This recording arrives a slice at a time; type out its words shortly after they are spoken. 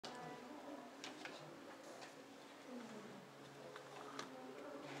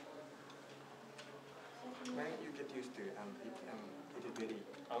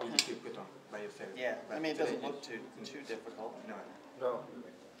it on by yourself. Yeah, But I mean, it today doesn't look too difficult. No. No.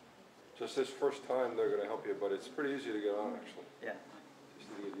 Just this first time, they're going to help you, but it's pretty easy to get on, actually. Yeah. Just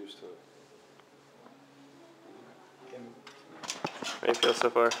to get used to it. How do you feel so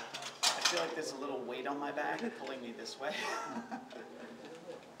far? I feel like there's a little weight on my back pulling me this way.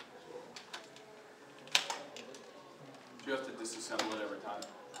 Do you have to disassemble it every time?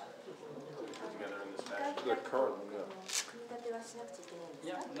 Put it together in this fashion? The current one, yeah.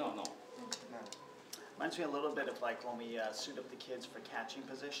 Yeah, no. No. Reminds me a little bit of like when we suit up the kids for catching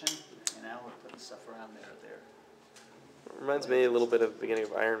position, you know, we're putting stuff around there. Reminds me a little bit of the beginning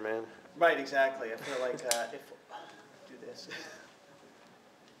of Iron Man. Right, exactly. I feel like if do this.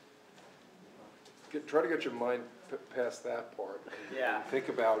 Try to get your mind past that part. Yeah. And think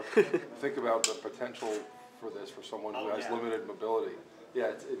about the potential for this for someone who has limited mobility. Yeah,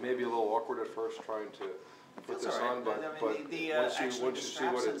 it may be a little awkward at first trying to put this on, but once you see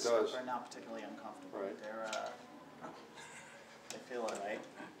what it does. Are not particularly uncomfortable. Right. They feel all right.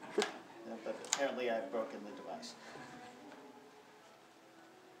 But apparently I've broken the device.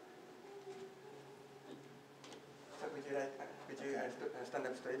 So would you stand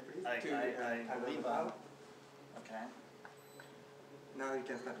up straight, please? I believe out. Okay. Now you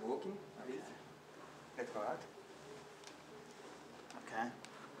can start walking, please. Let's go out. Okay.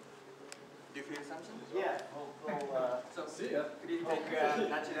 Do you feel something? Yeah. So, see ya. Please take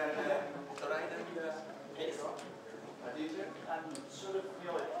natural stride and pace. I'm sort of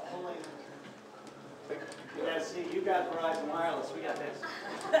feel it pulling. Yeah, see, you got Verizon Wireless, we got this.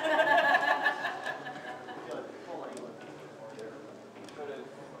 Feel it pulling. Sort of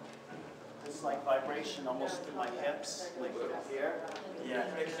this like vibration almost through my hips, like here. Yeah,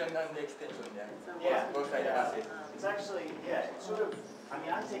 flexion and extension, yeah. Yeah. Both sides Yeah. are it. It's actually, yeah, it's sort of, I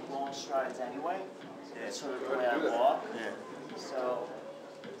mean, I take long strides anyway. Yeah. It's sort of the way I walk. Yeah. So.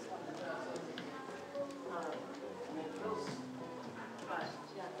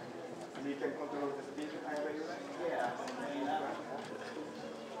 And you can control the speed whenever you like. Yeah.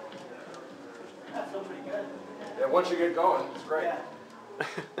 I feel pretty good. Yeah, once you get going, it's great. Yeah.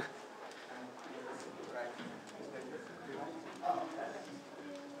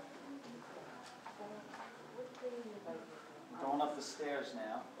 Going up the stairs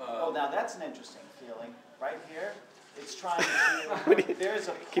now. Oh, now that's an interesting feeling. Right here, it's trying to. There's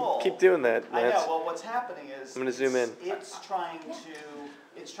a pull. Keep doing that, I Lance. know. Well, what's happening is. I'm gonna zoom in. It's trying to.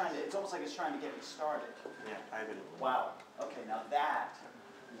 It's almost like it's trying to get me started. Yeah, I believe. Wow. Okay, now that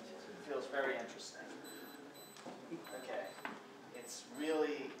feels very interesting. Okay, it's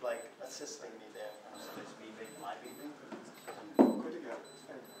really like assisting me there. So it's beeping. Am I beeping? Good to go.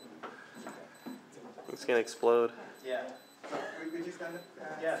 It's gonna explode. Yeah. So, would you stand up?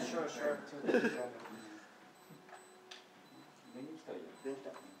 Yeah, sure.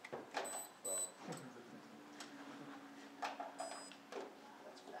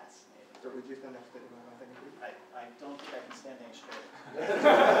 That's fascinating. So would you stand up straight one second, please? I don't think I can stand any straight.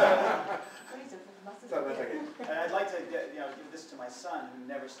 So that's okay. And I'd like to give this to my son who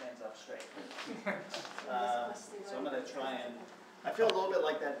never stands up straight. So I'm going to try and. I feel a little bit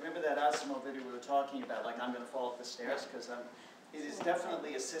like that. Remember that Asimo video we were talking about? Like I'm going to fall up the stairs because it is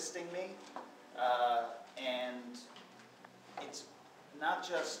definitely assisting me, and it's not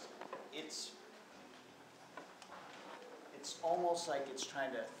just it's almost like it's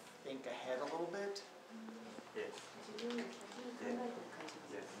trying to think ahead a little bit. Yes. Yes.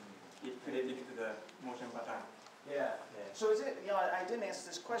 Yes. It predicts the motion pattern. Yeah. So is it, I didn't ask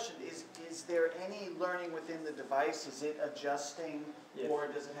this question, is there any learning within the device? Is it adjusting, Yes. or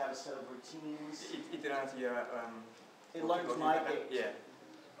does it have a set of routines? It learns your It learns my gait. Yeah.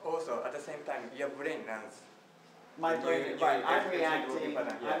 Also, at the same time, your brain learns. My brain, right, I'm reacting,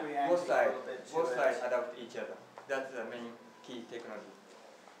 Yeah. I'm reacting Both sides, a little bit to both it. sides adapt each other. That's the main key technology.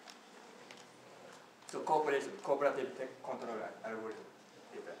 So cooperative control algorithm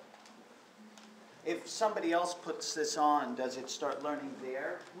is that. If somebody else puts this on, does it start learning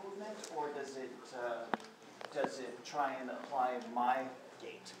their movement, or does it try and apply my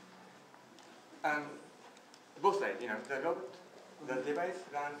gait? Both sides, the robot, the device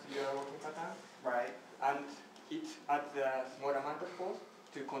learns your walking pattern, Right, and it adds a small amount of force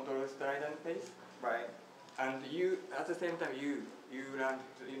to control stride and pace. right. And you, at the same time, you learn,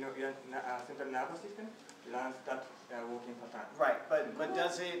 your central nervous system learns that walking pattern. Right, but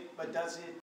does it